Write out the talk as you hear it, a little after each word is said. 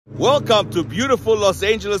Welcome to beautiful Los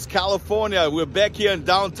Angeles, California. We're back here in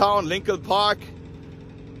downtown Lincoln Park.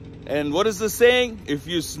 And what is the saying? If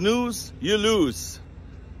you snooze, you lose.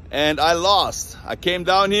 And I lost. I came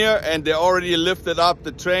down here and they already lifted up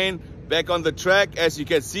the train back on the track. As you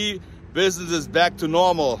can see, business is back to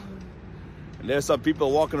normal. And there's some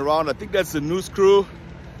people walking around. I think that's the news crew.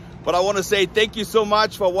 But I want to say thank you so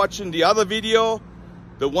much for watching the other video,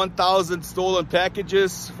 the 1,000 stolen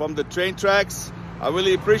packages from the train tracks. I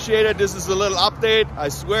really appreciate it. This is a little update. I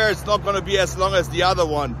swear it's not going to be as long as the other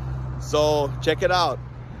one. So check it out.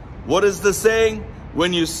 What is the saying?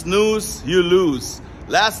 When you snooze, you lose.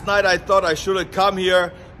 Last night I thought I should have come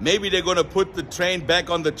here. Maybe they're going to put the train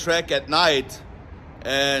back on the track at night.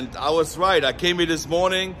 And I was right. I came here this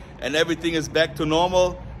morning and everything is back to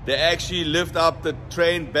normal. They actually lift up the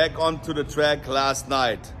train back onto the track last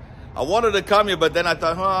night. I wanted to come here, but then I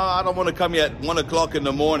thought, I don't want to come here at 1 o'clock in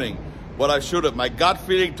the morning. But I should have. My gut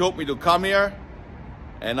feeling told me to come here,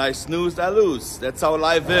 and I snoozed, I lose. That's how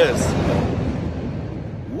life is.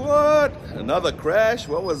 What? Another crash?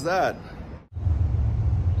 What was that?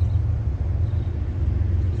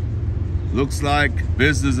 Looks like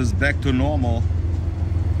business is back to normal.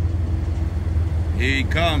 Here he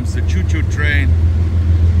comes, the choo-choo train.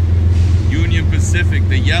 Union Pacific,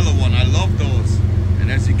 the yellow one. I love those.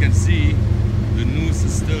 And as you can see, the news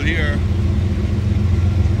is still here.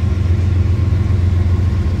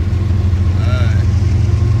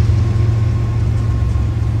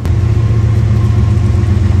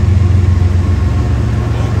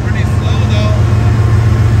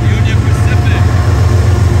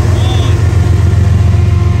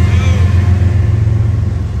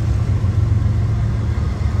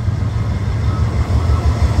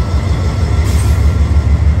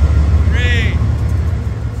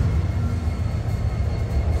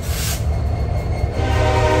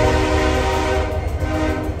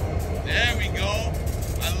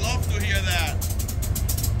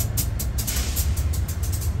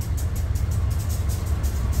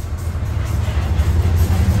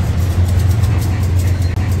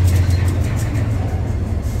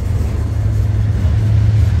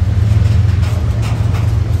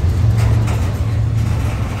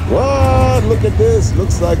 Look at this.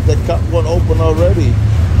 Looks like they cut one open already.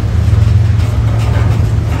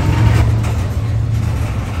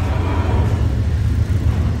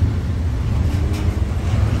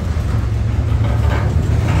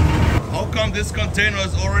 How come this container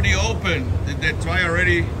is already open? Did they try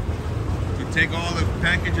already to take all the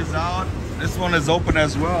packages out? This one is open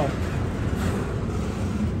as well.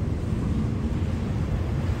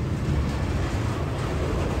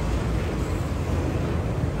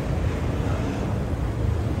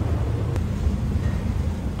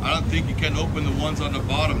 I don't think you can open the ones on the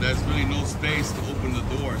bottom. There's really no space to open the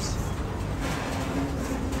doors.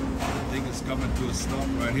 I think it's coming to a stop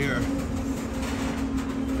right here.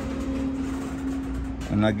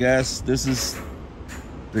 And I guess this is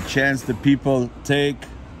the chance that people take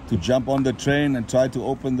to jump on the train and try to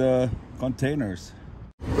open the containers.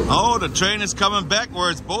 Oh, the train is coming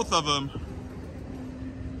backwards, both of them.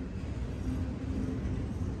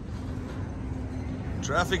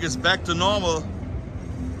 Traffic is back to normal.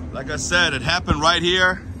 Like I said, it happened right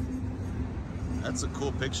here. That's a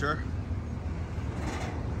cool picture.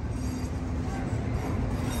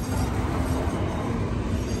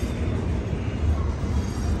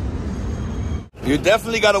 You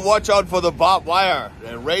definitely got to watch out for the barbed wire.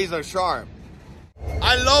 They're razor sharp.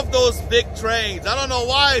 I love those big trains. I don't know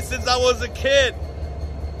why, since I was a kid.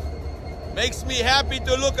 Makes me happy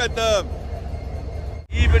to look at them.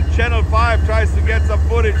 Even Channel 5 tries to get some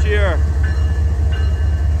footage here.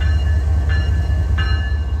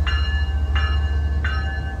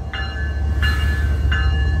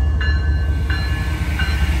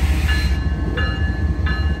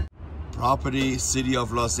 Property, City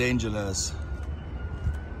of Los Angeles.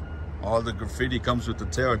 All the graffiti comes with the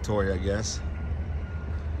territory, I guess.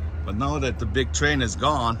 But now that the big train is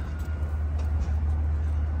gone,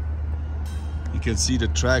 you can see the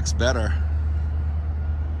tracks better.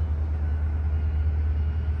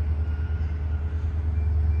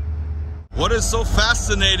 What is so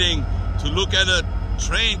fascinating to look at a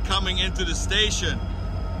train coming into the station?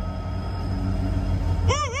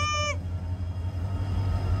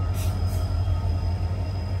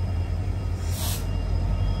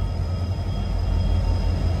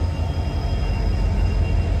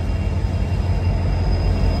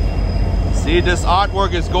 See, this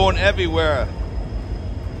artwork is going everywhere.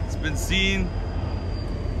 It's been seen.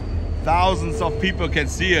 Thousands of people can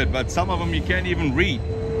see it, but some of them you can't even read.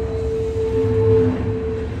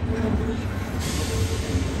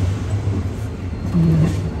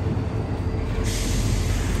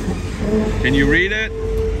 Can you read it?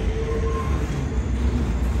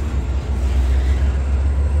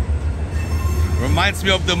 Reminds me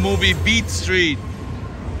of the movie Beat Street.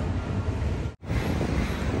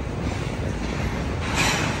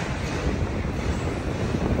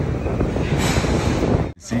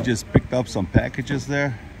 He just picked up some packages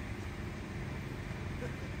there.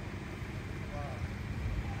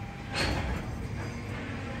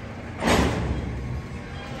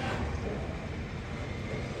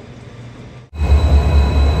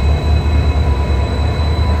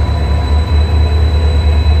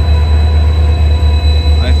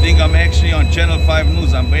 I think I'm actually on Channel 5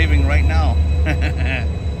 News. I'm waving right now.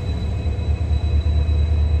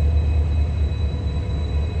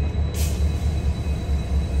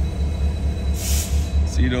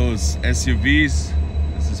 See those SUVs?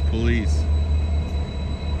 This is police.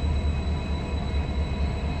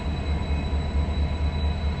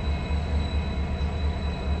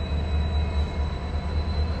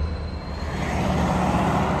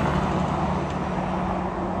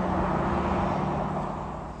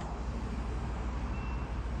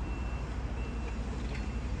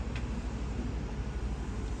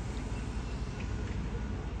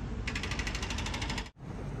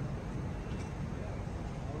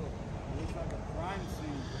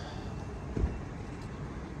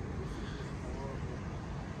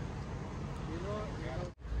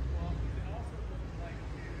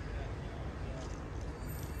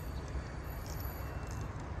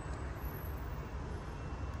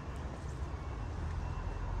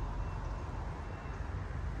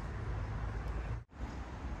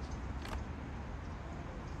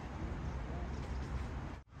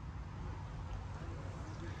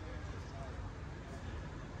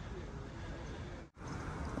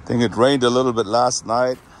 I think it rained a little bit last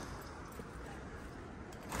night.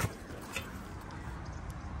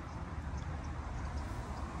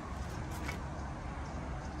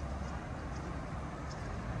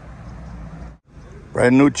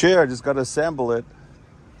 Brand new chair, just gotta assemble it.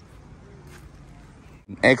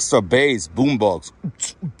 An extra bass boombox.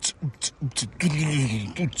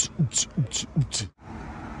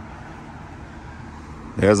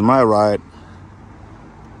 There's my ride.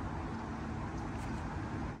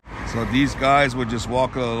 So these guys would just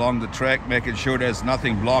walk along the track, making sure there's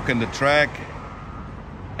nothing blocking the track.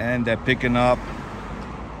 And they're picking up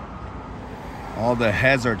all the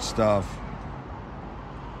hazard stuff.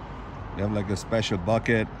 They have like a special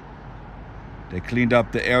bucket. They cleaned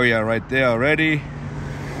up the area right there already.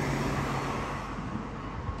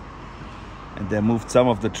 And they moved some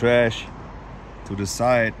of the trash to the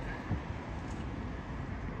side.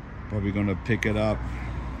 Probably gonna pick it up.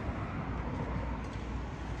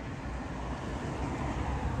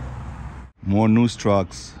 More news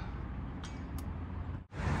trucks.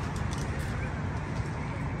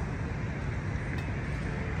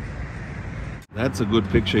 That's a good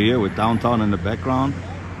picture here with downtown in the background.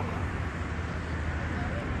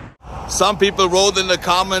 Some people wrote in the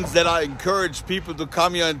comments that I encourage people to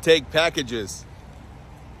come here and take packages.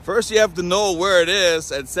 First, you have to know where it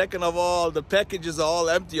is, and second of all, the packages are all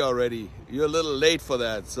empty already. You're a little late for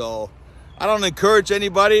that, so I don't encourage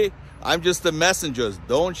anybody. I'm just the messenger.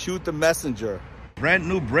 Don't shoot the messenger. Brand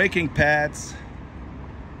new braking pads.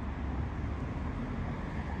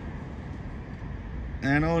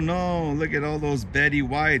 And oh no, look at all those Betty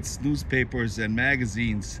White's newspapers and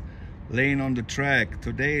magazines laying on the track.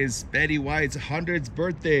 Today is Betty White's 100th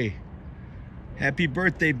birthday. Happy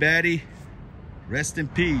birthday, Betty. Rest in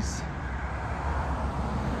peace.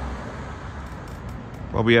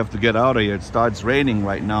 Probably have to get out of here. It starts raining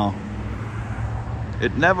right now.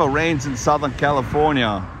 It never rains in Southern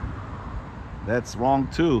California. That's wrong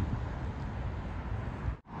too.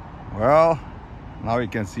 Well, now you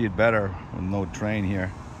can see it better with no train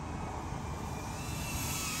here.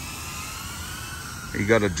 You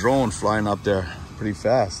got a drone flying up there pretty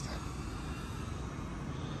fast.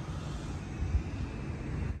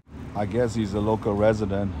 I guess he's a local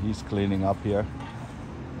resident. He's cleaning up here.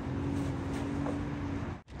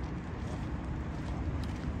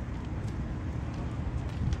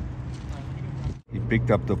 He picked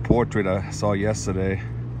up the portrait I saw yesterday.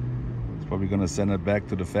 He's probably gonna send it back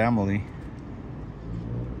to the family.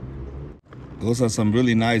 Those are some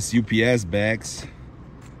really nice UPS bags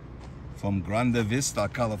from Grande Vista,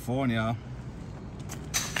 California,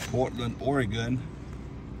 Portland, Oregon.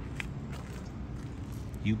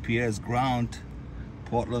 UPS ground,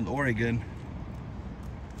 Portland, Oregon.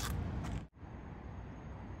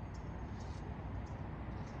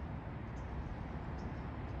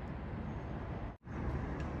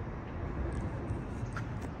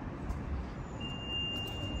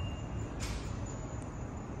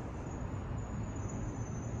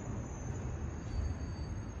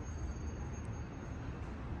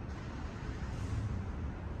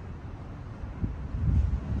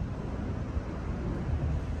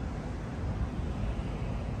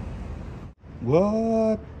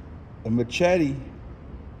 What? A machete.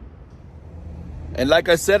 And like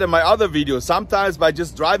I said in my other video, sometimes by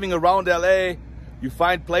just driving around LA, you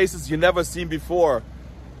find places you never seen before.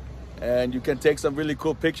 And you can take some really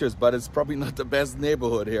cool pictures, but it's probably not the best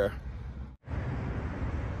neighborhood here.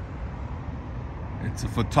 It's a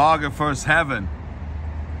photographer's heaven.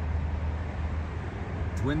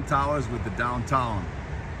 Twin Towers with the downtown.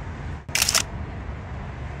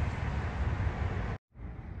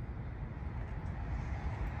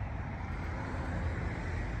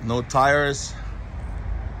 No tires.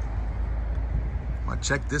 But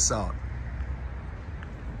check this out.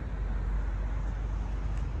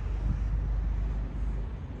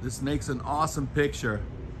 This makes an awesome picture.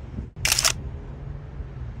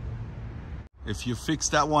 If you fix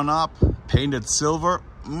that one up, painted silver,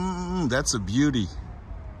 that's a beauty.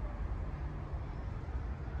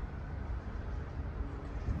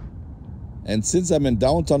 And since I'm in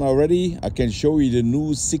downtown already, I can show you the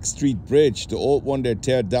new 6th Street Bridge, the old one they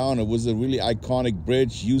tear down. It was a really iconic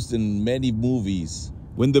bridge used in many movies.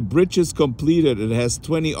 When the bridge is completed, it has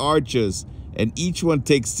 20 arches, and each one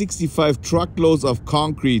takes 65 truckloads of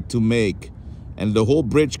concrete to make. And the whole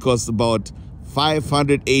bridge costs about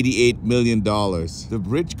 $588 million. The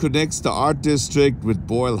bridge connects the art district with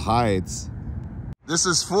Boyle Heights. This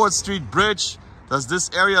is 4th Street Bridge. Does this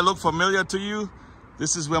area look familiar to you?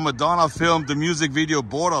 This is where Madonna filmed the music video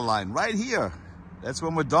Borderline, right here. That's where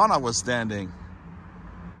Madonna was standing.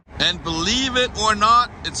 And believe it or not,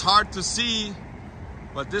 it's hard to see,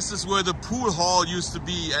 but this is where the pool hall used to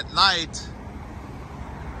be at night.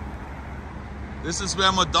 This is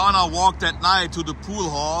where Madonna walked at night to the pool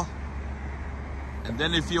hall. And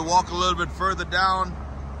then if you walk a little bit further down,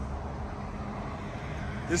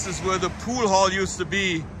 this is where the pool hall used to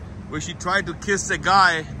be, where she tried to kiss a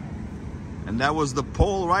guy. And that was the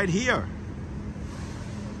pole right here.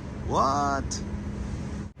 What?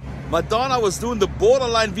 Madonna was doing the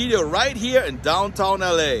Borderline video right here in downtown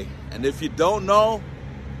LA. And if you don't know,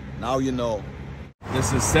 now you know.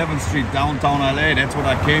 This is 7th Street, downtown LA. That's what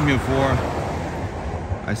I came here for.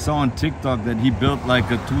 I saw on TikTok that he built like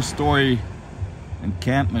a 2-story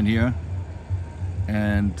encampment here,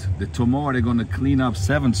 and tomorrow they're gonna clean up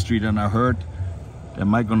 7th Street, and I heard they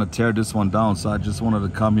might gonna tear this one down, so I just wanted to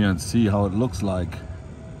come here and see how it looks like.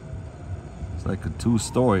 It's like a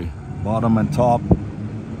 2-story, bottom and top.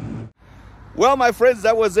 Well, my friends,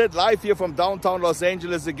 that was it. Live here from downtown Los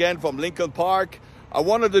Angeles again, from Lincoln Park. I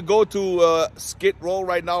wanted to go to Skid Row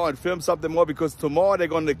right now and film something more, because tomorrow they're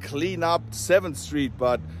gonna clean up 7th Street,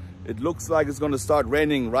 but it looks like it's going to start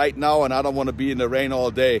raining right now, and I don't want to be in the rain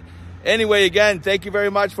all day. Anyway, again, thank you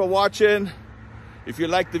very much for watching. If you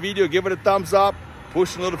liked the video, give it a thumbs up,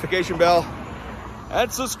 push the notification bell,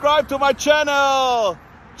 and subscribe to my channel.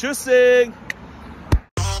 Tschüssing.